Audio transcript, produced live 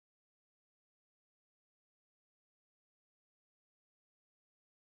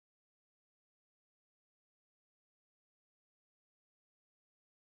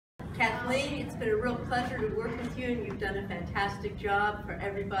Kathleen, it's been a real pleasure to work with you, and you've done a fantastic job for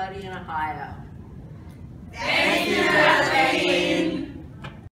everybody in Ohio. Thank you, Kathleen.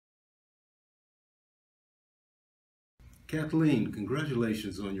 Kathleen,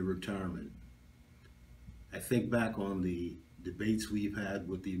 congratulations on your retirement. I think back on the debates we've had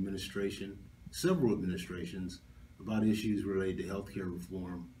with the administration, several administrations, about issues related to healthcare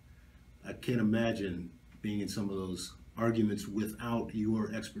reform. I can't imagine being in some of those arguments without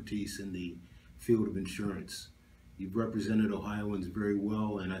your expertise in the field of insurance. You've represented Ohioans very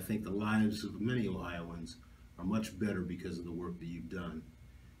well, and I think the lives of many Ohioans are much better because of the work that you've done.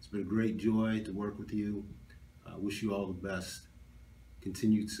 It's been a great joy to work with you. I wish you all the best.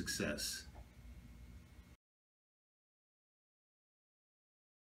 Continued success.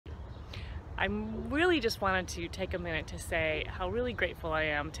 I really just wanted to take a minute to say how really grateful I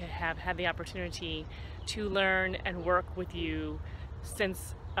am to have had the opportunity to learn and work with you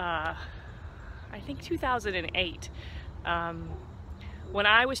since I think 2008, when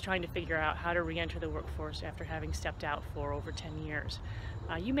I was trying to figure out how to re-enter the workforce after having stepped out for over 10 years.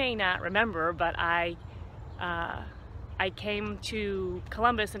 You may not remember, but I came to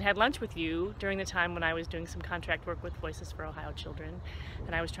Columbus and had lunch with you during the time when I was doing some contract work with Voices for Ohio Children,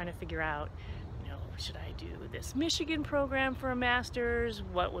 and I was trying to figure out, should I do this Michigan program for a master's?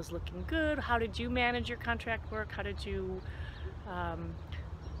 What was looking good? How did you manage your contract work? How did you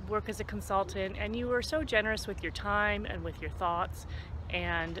work as a consultant? And you were so generous with your time and with your thoughts,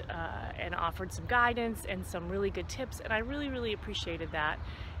 and offered some guidance and some really good tips, and I really, really appreciated that.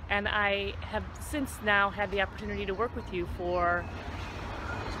 And I have since now had the opportunity to work with you for,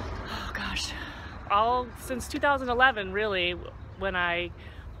 oh gosh, all since 2011, really, when I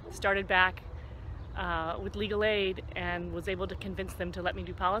started back with legal aid and was able to convince them to let me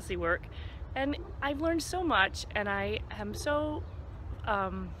do policy work. And I've learned so much, and I am so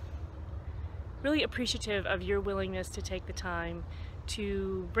really appreciative of your willingness to take the time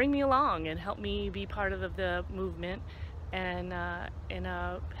to bring me along and help me be part of the movement, and in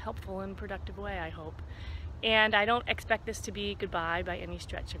a helpful and productive way, I hope. And I don't expect this to be goodbye by any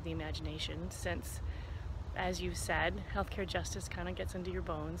stretch of the imagination, since, as you said, healthcare justice kind of gets into your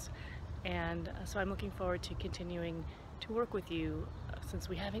bones. And so I'm looking forward to continuing to work with you since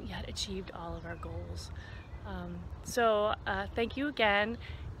we haven't yet achieved all of our goals. So thank you again,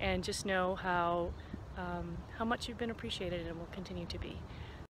 and just know how much you've been appreciated and will continue to be.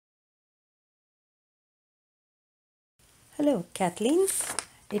 Hello, Kathleen.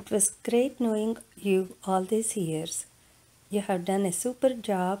 It was great knowing you all these years. You have done a super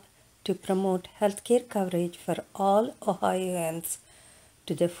job to promote healthcare coverage for all Ohioans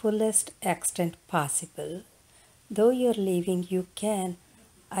to the fullest extent possible. Though you're leaving,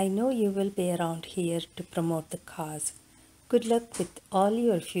 I know you will be around here to promote the cause. Good luck with all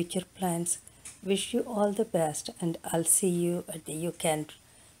your future plans. Wish you all the best, and I'll see you at the UCAN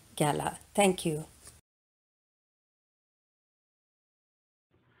Gala. Thank you.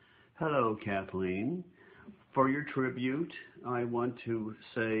 Hello, Kathleen. For your tribute, I want to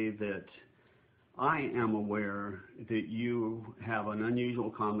say that I am aware that you have an unusual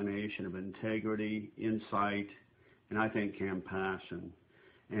combination of integrity, insight, and I think compassion.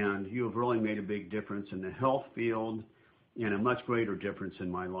 And you have really made a big difference in the health field, and a much greater difference in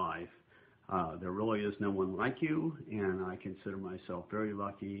my life. There really is no one like you, and I consider myself very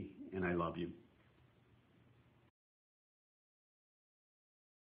lucky, and I love you.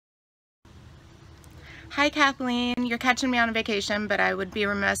 Hi, Kathleen. You're catching me on a vacation, but I would be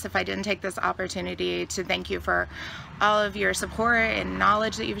remiss if I didn't take this opportunity to thank you for all of your support and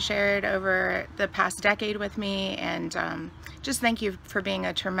knowledge that you've shared over the past decade with me, and just thank you for being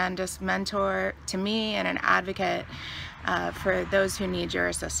a tremendous mentor to me and an advocate for those who need your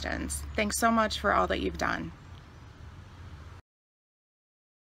assistance. Thanks so much for all that you've done.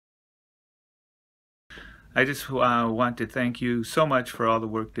 I just want to thank you so much for all the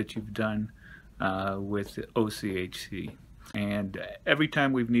work that you've done with the OCHC. And every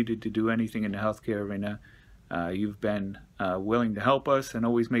time we've needed to do anything in the healthcare arena, you've been willing to help us and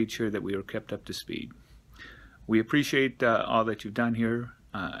always made sure that we were kept up to speed. We appreciate all that you've done here,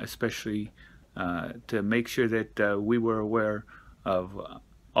 especially to make sure that we were aware of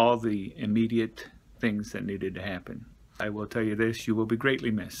all the immediate things that needed to happen. I will tell you this, you will be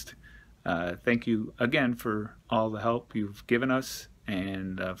greatly missed. Thank you again for all the help you've given us,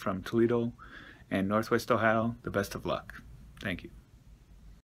 and from Toledo and Northwest Ohio, the best of luck. Thank you.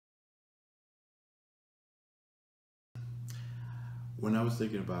 When I was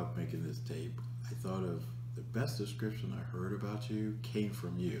thinking about making this tape, I thought of the best description I heard about you came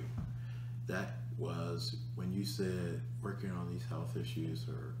from you. That was when you said working on these health issues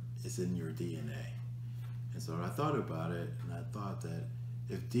or it's in your DNA. And so I thought about it, and I thought that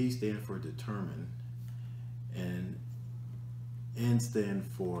if D stand for determined, and N stand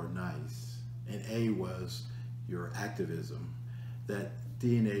for nice, and A was your activism, that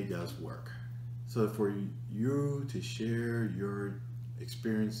DNA does work. So for you to share your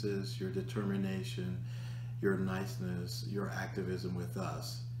experiences, your determination, your niceness, your activism with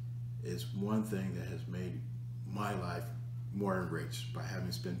us is one thing that has made my life more enriched by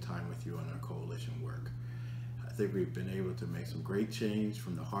having spent time with you on our coalition work. I think we've been able to make some great change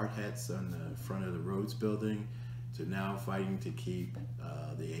from the hard hats on the front of the Rhodes building to now fighting to keep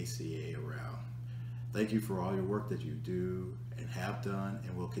the ACA around. Thank you for all your work that you do and have done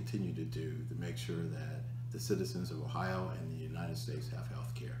and will continue to do to make sure that the citizens of Ohio and the United States have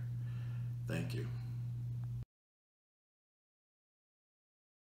health care. Thank you.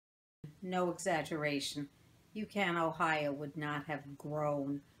 No exaggeration. UCAN Ohio would not have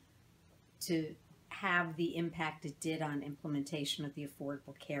grown to have the impact it did on implementation of the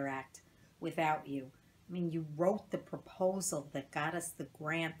Affordable Care Act without you. I mean, you wrote the proposal that got us the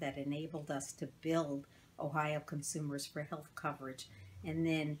grant that enabled us to build Ohio Consumers for Health Coverage, and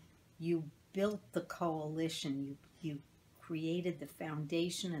then you built the coalition. You created the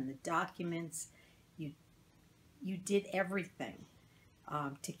foundation and the documents. You did everything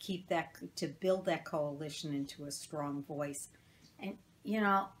to keep that, to build that coalition into a strong voice. And you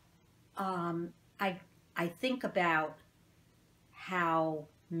know, I think about how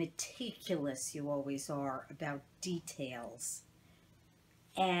meticulous you always are about details,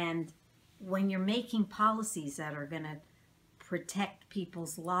 and when you're making policies that are going to protect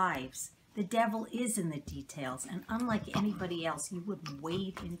people's lives, the devil is in the details, and unlike anybody else, you would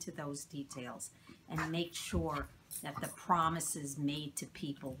wade into those details and make sure that the promises made to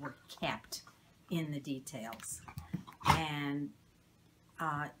people were kept in the details. And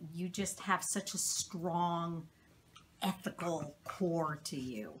you just have such a strong ethical core to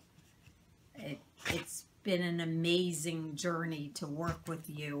you. It's been an amazing journey to work with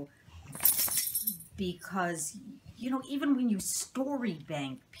you, because, you know, even when you story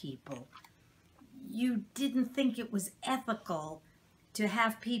bank people, you didn't think it was ethical to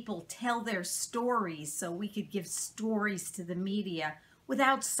have people tell their stories so we could give stories to the media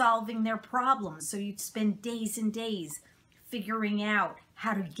without solving their problems. So you'd spend days and days figuring out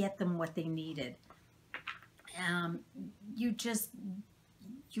how to get them what they needed. You're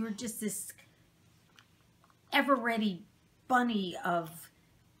just this ever-ready bunny of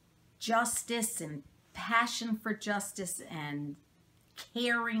justice and passion for justice and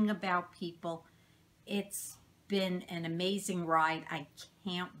caring about people. It's been an amazing ride. I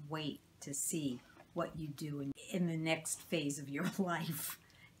can't wait to see what you do in the next phase of your life,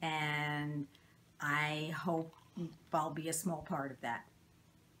 and I hope I'll be a small part of that.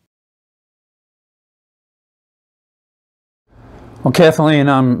 Well, Kathleen,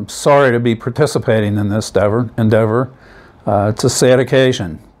 I'm sorry to be participating in this endeavor. It's a sad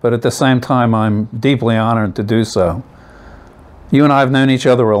occasion, but at the same time, I'm deeply honored to do so. You and I have known each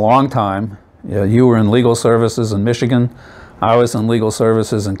other a long time. You were in legal services in Michigan. I was in legal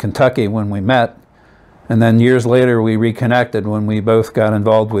services in Kentucky when we met. And then years later, we reconnected when we both got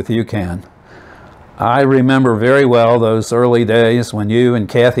involved with UCAN. I remember very well those early days when you and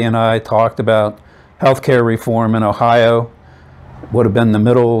Kathy and I talked about healthcare reform in Ohio. Would have been the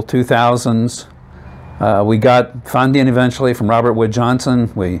middle 2000s. We got funding eventually from Robert Wood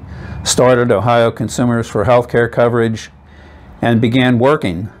Johnson. We started Ohio Consumers for Healthcare Coverage and began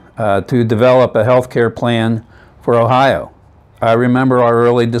working to develop a healthcare plan for Ohio. I remember our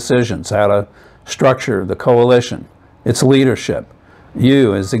early decisions, how to structure the coalition, its leadership,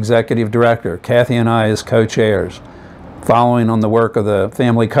 you as executive director, Kathy and I as co-chairs, following on the work of the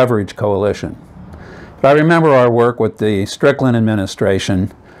Family Coverage Coalition. But I remember our work with the Strickland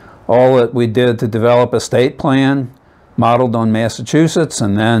administration, all that we did to develop a state plan modeled on Massachusetts,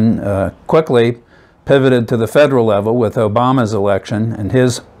 and then quickly pivoted to the federal level with Obama's election and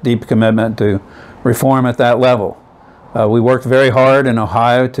his deep commitment to reform at that level. We worked very hard in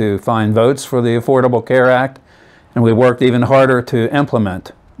Ohio to find votes for the Affordable Care Act, and we worked even harder to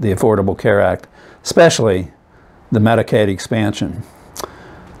implement the Affordable Care Act, especially the Medicaid expansion.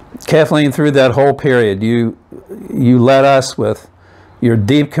 Kathleen, through that whole period, you led us with your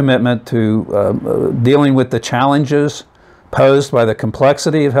deep commitment to dealing with the challenges posed by the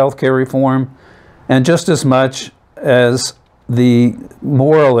complexity of healthcare reform, and just as much as the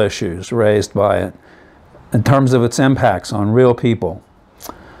moral issues raised by it in terms of its impacts on real people.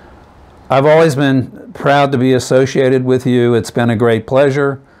 I've always been proud to be associated with you. It's been a great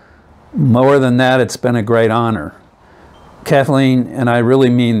pleasure. More than that, it's been a great honor. Kathleen, and I really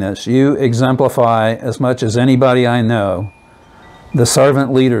mean this, you exemplify as much as anybody I know the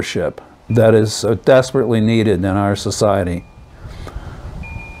servant leadership that is so desperately needed in our society.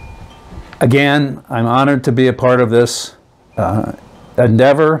 Again, I'm honored to be a part of this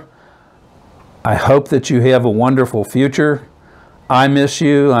endeavor. I hope that you have a wonderful future. I miss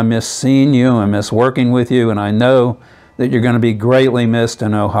you, I miss seeing you, I miss working with you, and I know that you're going to be greatly missed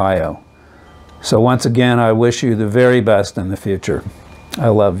in Ohio. So once again, I wish you the very best in the future. I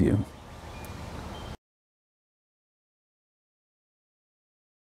love you.